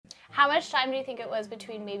How much time do you think it was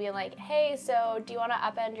between me being like, hey, so do you want to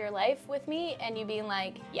upend your life with me? And you being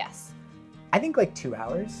like, yes. I think like 2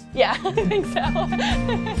 hours. Yeah, I think so.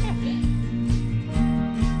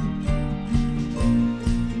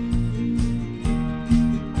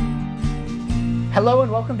 Hello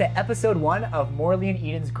and welcome to episode 1 of Morley and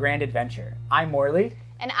Eden's Grand Adventure. I'm Morley.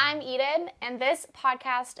 And I'm Eden, and this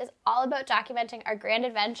podcast is all about documenting our grand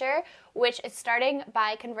adventure, which is starting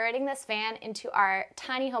by converting this van into our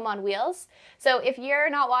tiny home on wheels. So if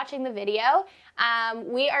you're not watching the video,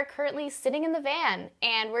 we are currently sitting in the van,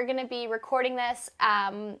 and we're going to be recording this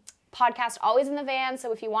podcast always in the van.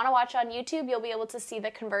 So if you want to watch on YouTube, you'll be able to see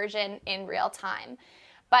the conversion in real time.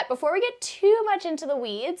 But before we get too much into the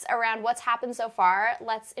weeds around what's happened so far,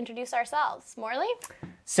 let's introduce ourselves. Morley?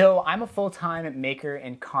 So I'm a full-time maker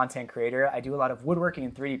and content creator. I do a lot of woodworking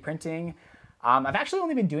and 3D printing. I've actually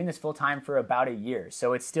only been doing this full-time for about a year,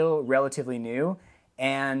 so it's still relatively new.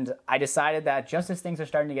 And I decided that just as things are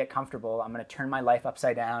starting to get comfortable, I'm going to turn my life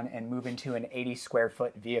upside down and move into an 80 square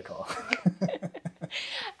foot vehicle.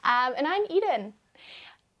 And I'm Eden.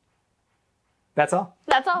 That's all?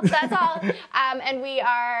 That's all. And we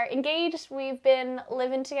are engaged. We've been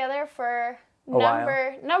living together for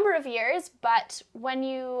number of years, but when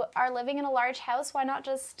you are living in a large house, why not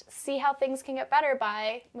just see how things can get better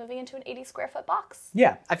by moving into an 80 square foot box?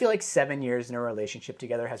 Yeah, I feel like 7 years in a relationship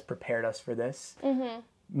together has prepared us for this. Mm-hmm.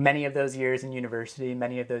 Many of those years in university,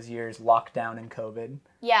 many of those years lockdown and COVID.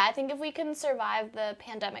 Yeah, I think if we can survive the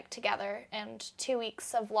pandemic together and 2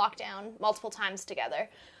 weeks of lockdown multiple times together,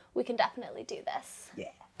 we can definitely do this.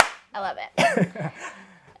 Yeah. I love it.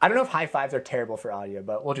 I don't know if high fives are terrible for audio,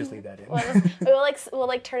 but we'll just leave that in.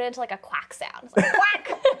 We'll turn it into like a quack sound. It's like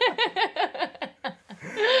quack.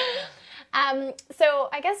 So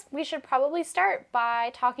I guess we should probably start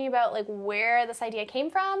by talking about like where this idea came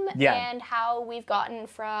from and how we've gotten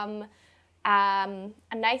from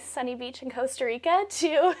a nice sunny beach in Costa Rica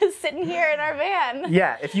to sitting here in our van.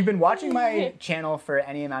 Yeah, if you've been watching my channel for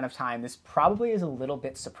any amount of time, this probably is a little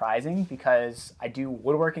bit surprising because I do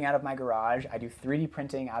woodworking out of my garage, I do 3D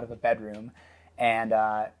printing out of a bedroom, and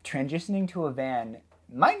transitioning to a van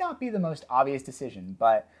might not be the most obvious decision,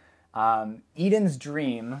 but Eden's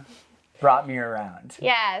dream brought me around.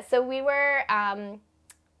 Yeah, so we were on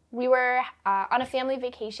a family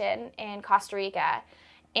vacation in Costa Rica.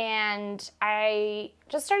 And I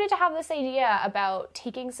just started to have this idea about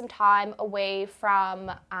taking some time away from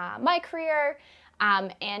my career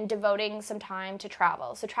and devoting some time to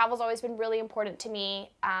travel. So travel's always been really important to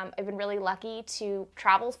me. I've been really lucky to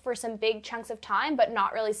travel for some big chunks of time, but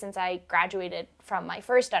not really since I graduated from my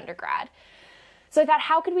first undergrad. So I thought,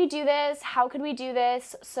 how could we do this? How could we do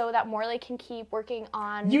this so that Morley can keep working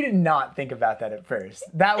on... You did not think about that at first.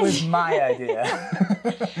 That was my idea.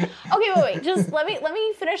 Okay, wait. Just let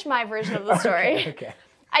me finish my version of the story. Okay.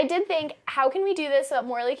 I did think, how can we do this so that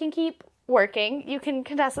Morley can keep working? You can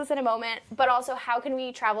contest this in a moment. But also, how can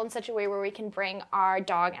we travel in such a way where we can bring our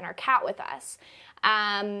dog and our cat with us?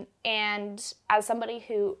 And as somebody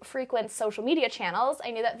who frequents social media channels,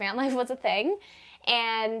 I knew that van life was a thing.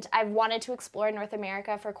 And I've wanted to explore North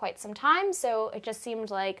America for quite some time, so it just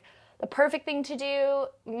seemed like the perfect thing to do.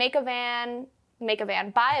 Buy a van,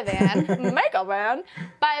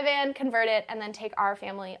 convert it, and then take our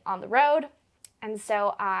family on the road. And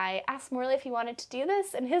so I asked Morley if he wanted to do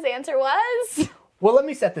this, and his answer was... Well, let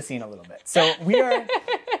me set the scene a little bit. So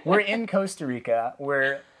we're in Costa Rica.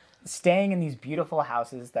 We're staying in these beautiful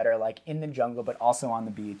houses that are like in the jungle, but also on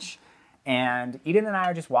the beach. And Eden and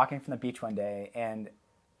I are just walking from the beach one day, and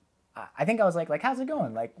I think I was like, how's it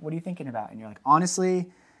going? Like, what are you thinking about? And you're like,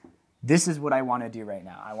 honestly, this is what I want to do right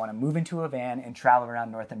now. I want to move into a van and travel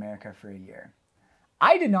around North America for a year.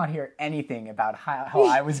 I did not hear anything about how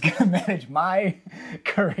I was going to manage my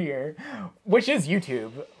career, which is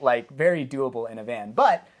YouTube, like very doable in a van,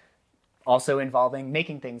 but also involving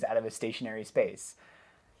making things out of a stationary space.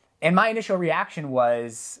 And my initial reaction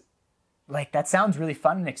was, like, that sounds really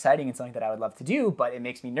fun and exciting and something that I would love to do, but it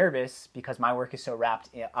makes me nervous because my work is so wrapped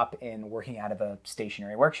up in working out of a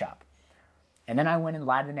stationary workshop. And then I went and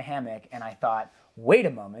lied in a hammock and I thought, wait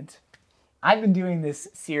a moment, I've been doing this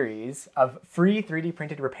series of free 3D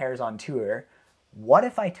printed repairs on tour. What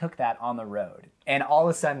if I took that on the road? And all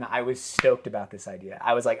of a sudden I was stoked about this idea.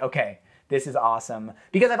 I was like, okay, this is awesome.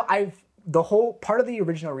 Because the whole part of the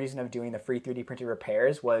original reason of doing the free 3D printed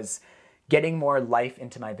repairs was getting more life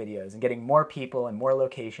into my videos and getting more people and more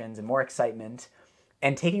locations and more excitement,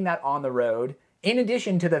 and taking that on the road, in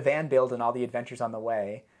addition to the van build and all the adventures on the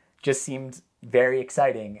way, just seemed very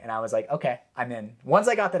exciting. And I was like, okay, I'm in. Once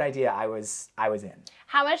I got that idea, I was in.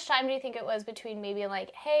 How much time do you think it was between maybe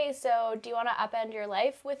like, hey, so do you want to upend your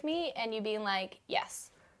life with me? And you being like, yes.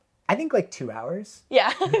 I think like 2 hours.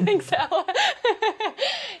 Yeah, I think so.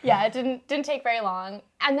 Yeah, it didn't take very long.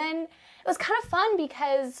 And then it was kind of fun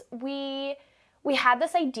because we had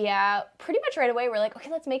this idea pretty much right away. We're like,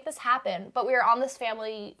 okay, let's make this happen. But we were on this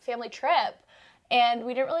family trip, and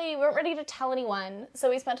we weren't ready to tell anyone. So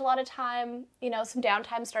we spent a lot of time, some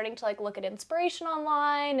downtime starting to like look at inspiration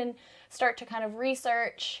online and start to kind of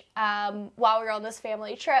research while we were on this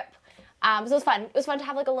family trip. So it was fun. It was fun to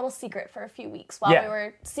have like a little secret for a few weeks while we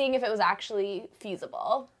were seeing if it was actually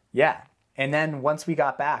feasible. Yeah. And then once we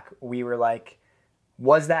got back, we were like,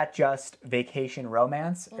 was that just vacation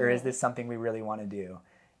romance, or is this something we really want to do?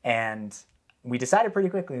 And we decided pretty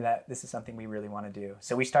quickly that this is something we really want to do.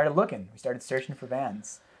 So we started looking. We started searching for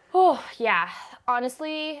vans. Oh, yeah.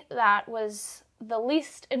 Honestly, that was the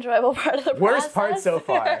least enjoyable part of the process. Worst part so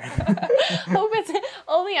far. Hope it's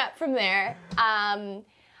only up from there.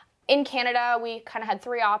 In Canada, we kind of had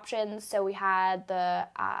 3 options. So we had the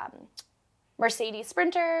Mercedes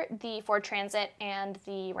Sprinter, the Ford Transit, and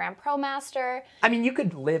the Ram ProMaster. I mean, you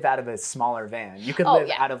could live out of a smaller van. You could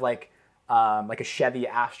live out of like a Chevy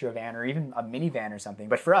Astra van or even a minivan or something.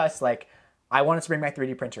 But for us, like, I wanted to bring my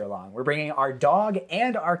 3D printer along. We're bringing our dog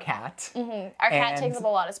and our cat. Mm-hmm. Our cat takes up a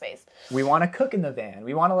lot of space. We want to cook in the van.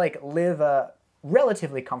 We want to like live a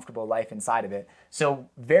relatively comfortable life inside of it. So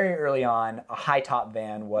very early on, a high top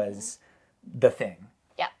van was the thing.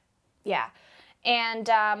 Yeah. Yeah. And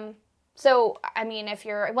so, I mean, if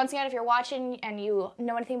you're watching and you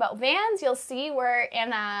know anything about vans, you'll see we're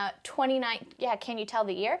in a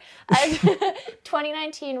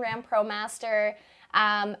 2019 Ram ProMaster.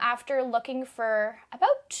 After looking for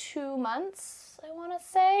about 2 months, I want to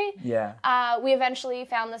say. Yeah. We eventually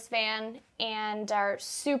found this van and are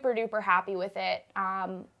super duper happy with it.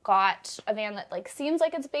 Got a van that like seems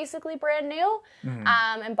like it's basically brand new,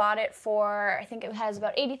 and bought it for, I think it has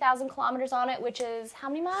about 80,000 kilometers on it, which is how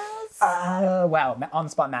many miles? Wow, on the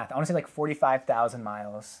spot math. I want to say like 45,000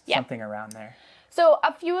 miles, something around there. So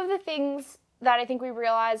a few of the things that I think we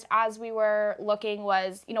realized as we were looking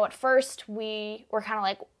was, at first we were kind of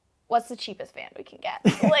like, what's the cheapest van we can get?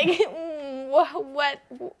 Like,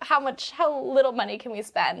 how little money can we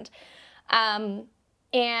spend?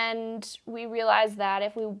 And we realized that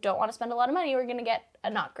if we don't want to spend a lot of money, we're going to get a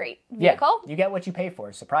not great vehicle. Yeah, you get what you pay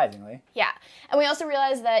for, surprisingly. Yeah. And we also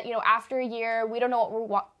realized that, after a year, we don't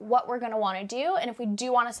know what we're going to want to do. And if we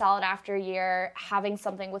do want to sell it after a year, having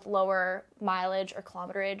something with lower mileage or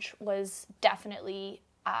kilometerage was definitely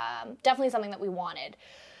something that we wanted.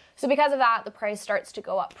 So because of that, the price starts to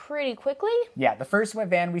go up pretty quickly. Yeah, the first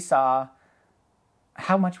van we saw,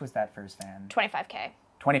 how much was that first van? $25,000.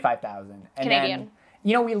 25,000. Canadian.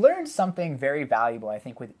 Then, we learned something very valuable, I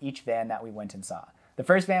think, with each van that we went and saw. The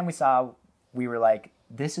first van we saw, we were like,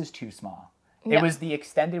 this is too small. It was the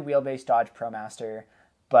extended wheelbase Dodge ProMaster,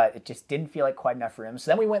 but it just didn't feel like quite enough room. So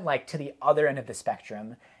then we went like to the other end of the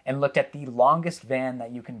spectrum and looked at the longest van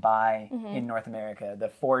that you can buy in North America, the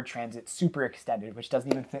Ford Transit Super Extended, which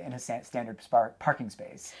doesn't even fit in a standard parking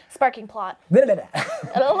space. Sparking plot.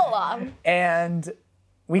 And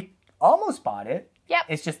we almost bought it. Yep.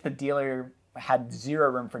 It's just the dealer had zero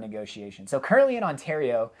room for negotiation. So currently in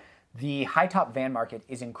Ontario, the high-top van market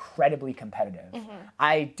is incredibly competitive.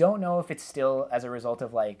 I don't know if it's still as a result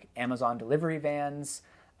of like Amazon delivery vans.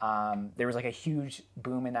 There was like a huge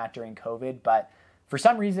boom in that during COVID, but for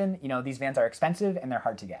some reason, these vans are expensive and they're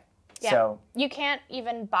hard to get. Yeah. So you can't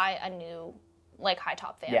even buy a new like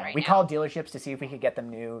high-top van right now. We called dealerships to see if we could get them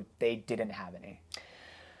new. They didn't have any.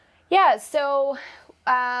 Yeah, so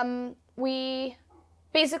we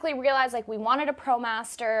basically realized like we wanted a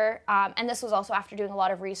ProMaster, and this was also after doing a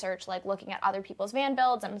lot of research, like looking at other people's van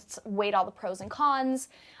builds and weighed all the pros and cons.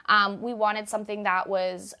 We wanted something that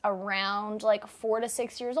was around like 4 to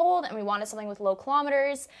 6 years old, and we wanted something with low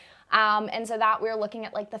kilometers. And so that we were looking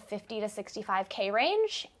at like the 50 to 65K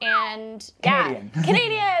range, and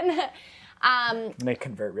Canadian. I'm gonna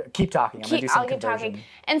convert. Keep talking. I'm gonna do some conversion. I'll keep talking.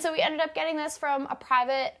 And so we ended up getting this from a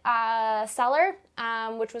private seller,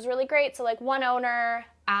 which was really great. So like one owner,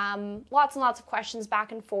 lots and lots of questions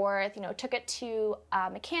back and forth. Took it to a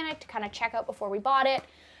mechanic to kind of check out before we bought it.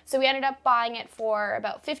 So we ended up buying it for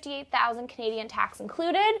about 58,000 Canadian, tax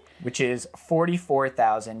included, which is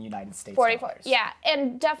 44,000 United States. 44. Yeah,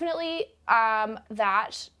 and definitely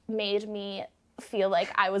that made me feel like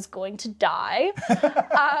I was going to die.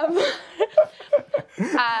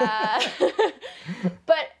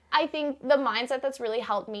 But I think the mindset that's really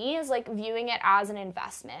helped me is like viewing it as an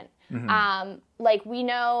investment. Like we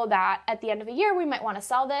know that at the end of a year we might want to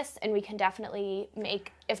sell this, and we can definitely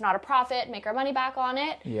make, if not a profit, make our money back on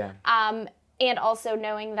it. Yeah. And also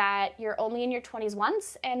knowing that you're only in your 20s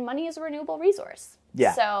once, and money is a renewable resource.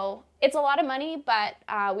 Yeah. So it's a lot of money, but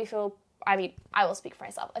we feel, I mean, I will speak for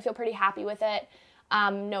myself. I feel pretty happy with it.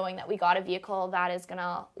 Knowing that we got a vehicle that is going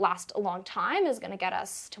to last a long time is going to get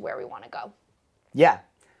us to where we want to go. Yeah.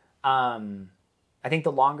 I think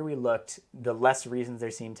the longer we looked, the less reasons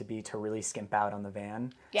there seemed to be to really skimp out on the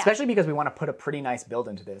van. Yeah. Especially because we want to put a pretty nice build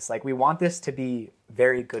into this. Like, we want this to be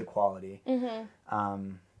very good quality.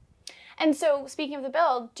 And so, speaking of the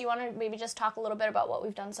build, do you want to maybe just talk a little bit about what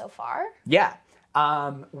we've done so far? Yeah.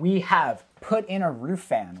 We have put in a roof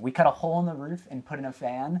fan. We cut a hole in the roof and put in a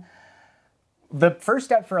fan. The first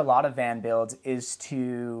step for a lot of van builds is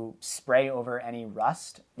to spray over any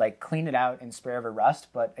rust, like clean it out and spray over rust.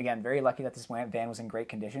 But again, very lucky that this van was in great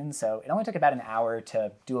condition. So it only took about an hour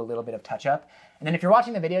to do a little bit of touch up. And then if you're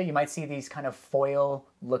watching the video, you might see these kind of foil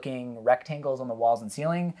looking rectangles on the walls and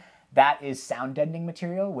ceiling. That is sound deadening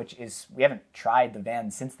material, which is, we haven't tried the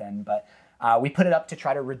van since then, but we put it up to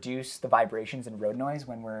try to reduce the vibrations and road noise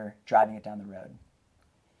when we're driving it down the road.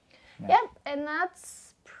 Yeah. Yep, and that's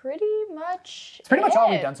pretty much It's pretty much all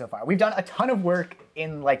we've done so far. We've done a ton of work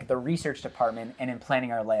in like the research department and in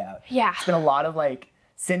planning our layout. Yeah. It's been a lot of like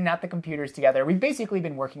sitting at the computers together. We've basically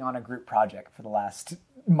been working on a group project for the last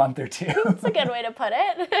month or two. That's a good way to put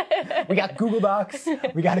it. We got Google Docs.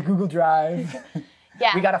 We got a Google Drive.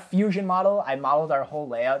 Yeah. We got a Fusion model. I modeled our whole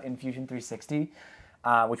layout in Fusion 360,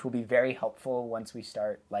 which will be very helpful once we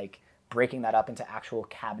start like breaking that up into actual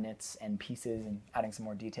cabinets and pieces and adding some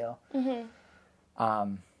more detail.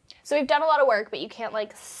 So we've done a lot of work, but you can't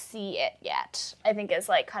like see it yet, I think is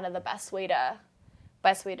like kind of the best way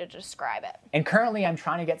to describe it. And currently I'm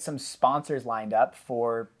trying to get some sponsors lined up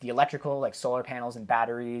for the electrical, like solar panels and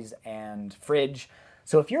batteries and fridge.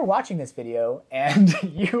 So if you're watching this video and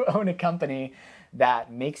you own a company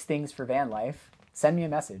that makes things for van life, send me a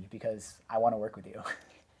message because I want to work with you.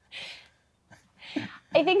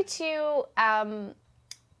 I think too,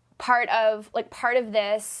 part of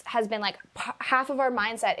this has been like half of our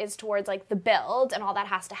mindset is towards like the build and all that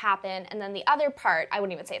has to happen, and then the other part, I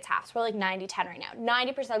wouldn't even say it's half, so we're like 90-10 right now.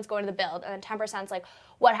 90% is going to the build, and then 10% is like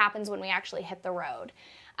what happens when we actually hit the road.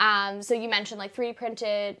 So you mentioned like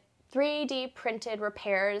 3D printed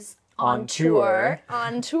repairs on tour.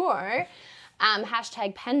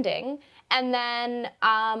 Hashtag pending. And then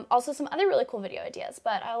also some other really cool video ideas,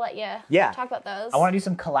 but I'll let you talk about those. I want to do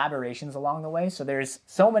some collaborations along the way. So there's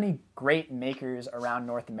so many great makers around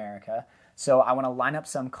North America. So I want to line up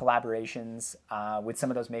some collaborations with some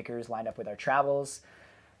of those makers lined up with our travels.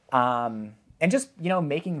 And just,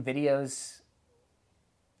 making videos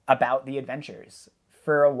about the adventures.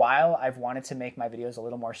 For a while, I've wanted to make my videos a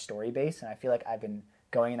little more story-based, and I feel like I've been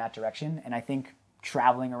going in that direction. And I think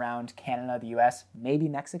traveling around Canada, the US, maybe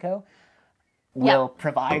Mexico, will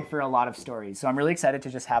provide for a lot of stories. So I'm really excited to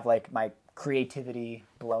just have like my creativity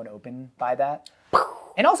blown open by that.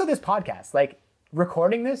 And also this podcast, like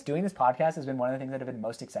recording this, doing this podcast has been one of the things that I've been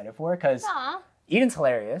most excited for because Eden's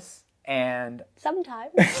hilarious and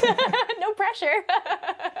sometimes no pressure.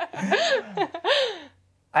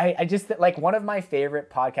 I just like one of my favorite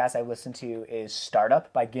podcasts I listen to is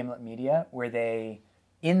Startup by Gimlet Media, where they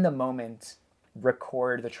in the moment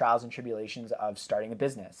record the trials and tribulations of starting a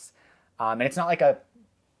business. And it's not like a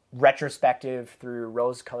retrospective through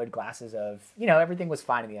rose-colored glasses of, everything was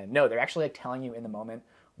fine in the end. No, they're actually like telling you in the moment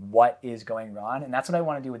what is going wrong. And that's what I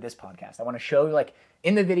want to do with this podcast. I want to show you, like,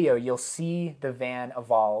 in the video, you'll see the van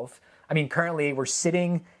evolve. I mean, currently we're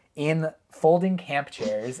sitting in folding camp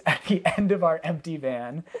chairs at the end of our empty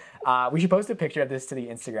van. We should post a picture of this to the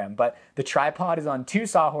Instagram, but the tripod is on 2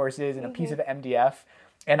 sawhorses and a piece of MDF.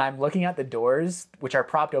 And I'm looking at the doors, which are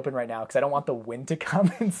propped open right now because I don't want the wind to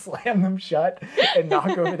come and slam them shut and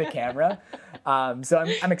knock over the camera. So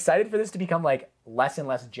I'm excited for this to become like less and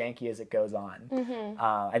less janky as it goes on.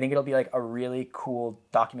 I think it'll be like a really cool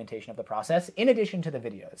documentation of the process in addition to the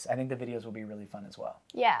videos. I think the videos will be really fun as well.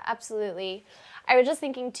 Yeah, absolutely. I was just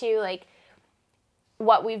thinking too, like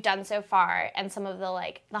what we've done so far and some of the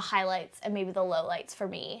like the highlights and maybe the lowlights for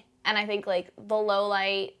me. And I think like the low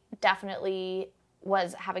light definitely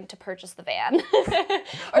was having to purchase the van.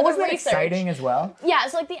 Or wasn't that exciting as well? Yeah,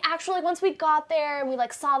 so like the actual, like once we got there and we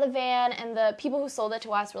like saw the van and the people who sold it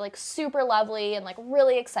to us were like super lovely and like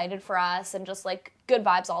really excited for us and just like good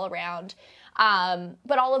vibes all around.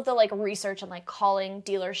 But all of the like research and like calling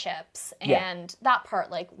dealerships and that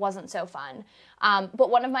part like wasn't so fun.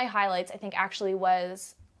 But one of my highlights I think actually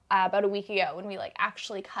was about a week ago when we like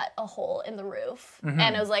actually cut a hole in the roof.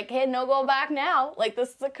 And it was like, hey, no going back now. Like, this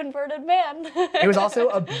is a converted van. It was also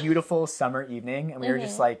a beautiful summer evening, and we were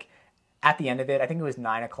just like, at the end of it, I think it was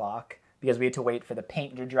 9 o'clock, because we had to wait for the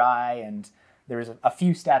paint to dry, and there was a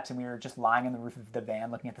few steps, and we were just lying on the roof of the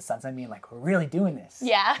van looking at the sunset, being like, we're really doing this.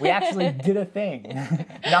 Yeah. We actually did a thing.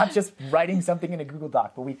 Not just writing something in a Google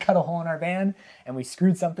Doc, but we cut a hole in our van, and we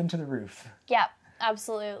screwed something to the roof. Yep.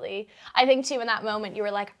 Absolutely. I think too in that moment you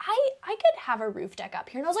were like, I could have a roof deck up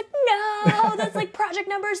here. And I was like, no, that's like project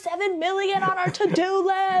number 7 million on our to-do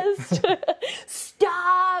list.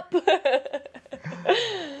 Stop.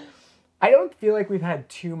 I don't feel like we've had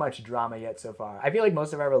too much drama yet so far. I feel like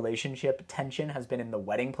most of our relationship tension has been in the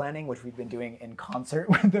wedding planning, which we've been doing in concert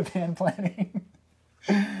with the van planning.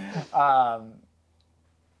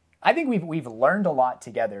 I think we've learned a lot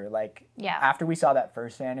together. Like, after we saw that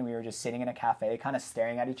first van and we were just sitting in a cafe kind of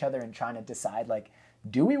staring at each other and trying to decide, like,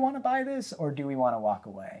 do we want to buy this or do we want to walk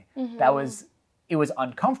away? It was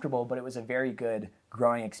uncomfortable, but it was a very good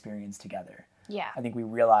growing experience together. Yeah. I think we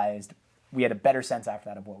realized we had a better sense after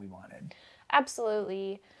that of what we wanted.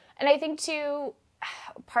 Absolutely. And I think too,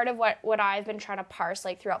 part of what I've been trying to parse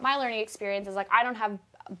like throughout my learning experience is like, I don't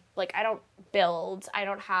build, I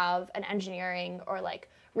don't have an engineering or like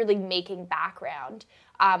really making background.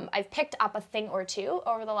 I've picked up a thing or two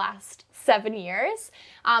over the last 7 years,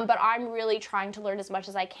 but I'm really trying to learn as much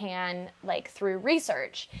as I can like through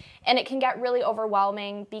research. And it can get really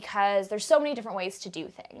overwhelming because there's so many different ways to do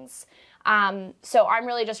things. So I'm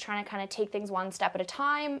really just trying to kind of take things one step at a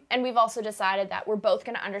time. And we've also decided that we're both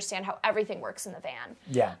going to understand how everything works in the van.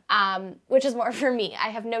 Yeah. Which is more for me. I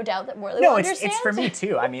have no doubt that Morley will understand. No, it's for me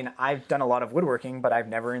too. I mean, I've done a lot of woodworking, but I've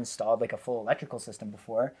never installed like a full electrical system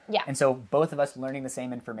before. Yeah. And so both of us learning the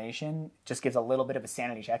same information just gives a little bit of a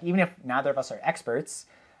sanity check. Even if neither of us are experts,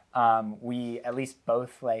 we at least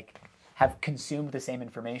both like have consumed the same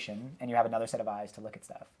information, and you have another set of eyes to look at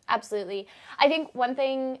stuff. Absolutely. I think one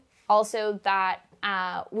thing also that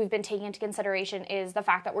we've been taking into consideration is the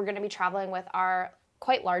fact that we're going to be traveling with our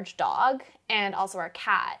quite large dog and also our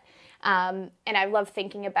cat. And I love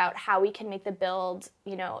thinking about how we can make the build,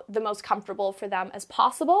 the most comfortable for them as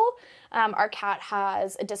possible. Our cat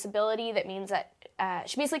has a disability that means that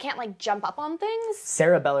she basically can't like jump up on things.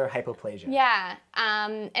 Cerebellar hypoplasia. Yeah.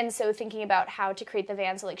 And so thinking about how to create the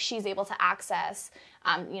van so like she's able to access,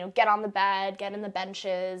 get on the bed, get in the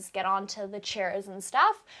benches, get onto the chairs and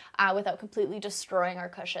stuff without completely destroying our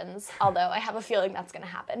cushions. Although I have a feeling that's going to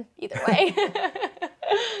happen either way.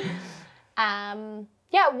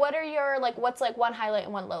 Yeah, what are your, what's one highlight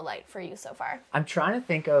and one low light for you so far? I'm trying to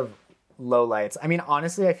think of low lights. I mean,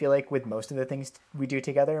 honestly, I feel like with most of the things we do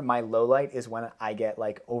together, my low light is when I get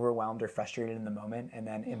overwhelmed or frustrated in the moment and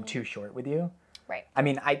then am too short with you. Right. I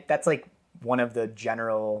mean, that's one of the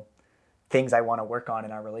general things I want to work on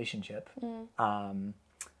in our relationship.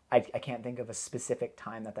 I can't think of a specific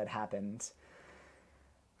time that happened.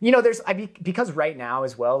 Because right now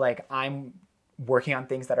as well, I'm working on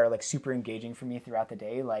things that are super engaging for me throughout the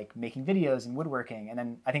day, like making videos and woodworking. And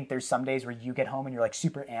then I think there's some days where you get home and you're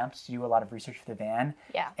super amped to do a lot of research for the van.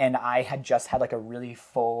 Yeah. And I had just had a really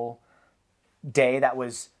full day that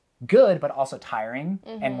was good, but also tiring.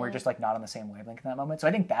 And we're just not on the same wavelength in that moment. So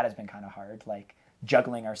I think that has been kind of hard,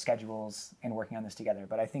 juggling our schedules and working on this together.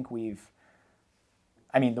 But I think the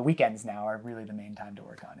weekends now are really the main time to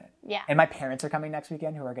work on it. Yeah. And my parents are coming next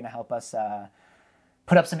weekend who are going to help us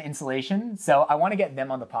put up some insulation. So I want to get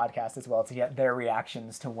them on the podcast as well to get their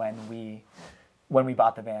reactions to when we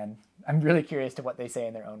bought the van. I'm really curious to what they say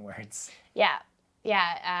in their own words. Yeah.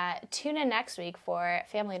 Yeah. Tune in next week for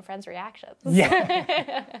family and friends reactions.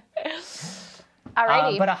 Yeah.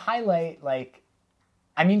 Alrighty. But a highlight,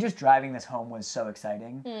 just driving this home was so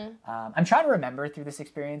exciting. I'm trying to remember through this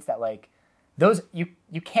experience that those,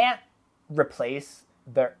 you can't replace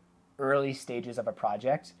the early stages of a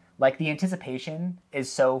project. The anticipation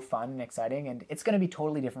is so fun and exciting, and it's going to be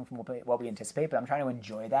totally different from what we anticipate, but I'm trying to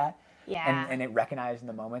enjoy that. Yeah. And it recognize in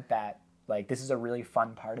the moment that, this is a really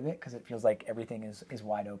fun part of it because it feels like everything is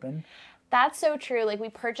wide open. That's so true. We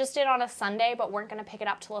purchased it on a Sunday, but weren't going to pick it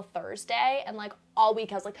up till a Thursday. And all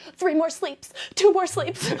week I was 3 more sleeps, 2 more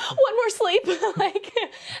sleeps, 1 more sleep.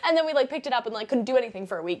 And then we picked it up and couldn't do anything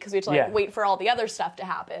for a week because we had to wait for all the other stuff to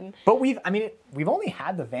happen. But we've only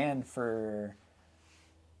had the van for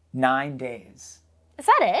 9 days. Is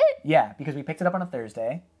that it? Yeah, because we picked it up on a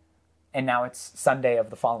Thursday, and now it's Sunday of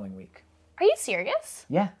the following week. Are you serious?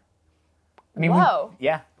 Yeah. Whoa.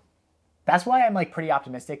 Yeah. That's why I'm pretty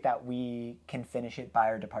optimistic that we can finish it by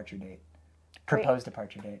our departure date. proposed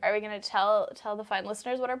departure date. Are we going to tell the fine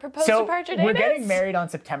listeners what our proposed So departure date is? we're getting married on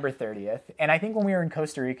September 30th. And I think when we were in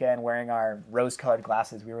Costa Rica and wearing our rose-colored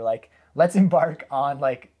glasses, we were like, let's embark on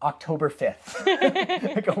like October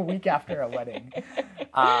 5th, like a week after a wedding.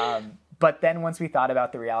 But then once we thought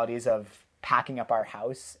about the realities of packing up our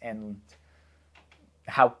house and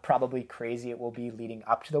how probably crazy it will be leading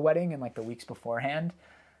up to the wedding and like the weeks beforehand,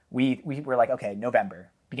 we were like, okay, November,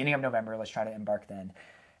 beginning of November, let's try to embark then.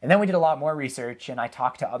 And then we did a lot more research, and I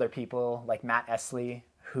talked to other people like Matt Esley,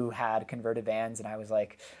 who had converted vans, and I was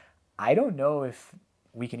like, I don't know if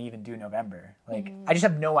we can even do November. Like, I just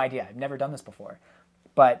have no idea. I've never done this before.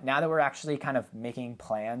 But now that we're actually kind of making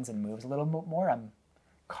plans and moves a little more, I'm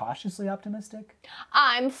cautiously optimistic.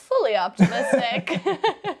 I'm fully optimistic.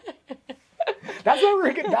 That's why we're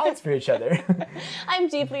a good balance for each other. I'm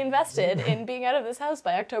deeply invested in being out of this house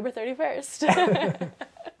by October 31st.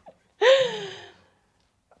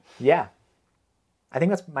 Yeah. I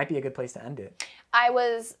think that might be a good place to end it. I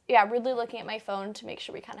was, really looking at my phone to make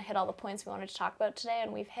sure we kind of hit all the points we wanted to talk about today,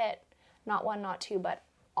 and we've hit not one, not two, but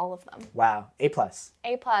all of them. Wow. A+.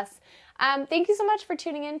 A+. Thank you so much for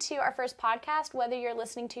tuning in to our first podcast, whether you're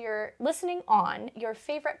listening on your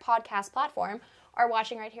favorite podcast platform or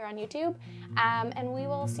watching right here on YouTube. And we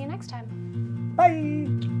will see you next time.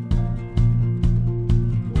 Bye.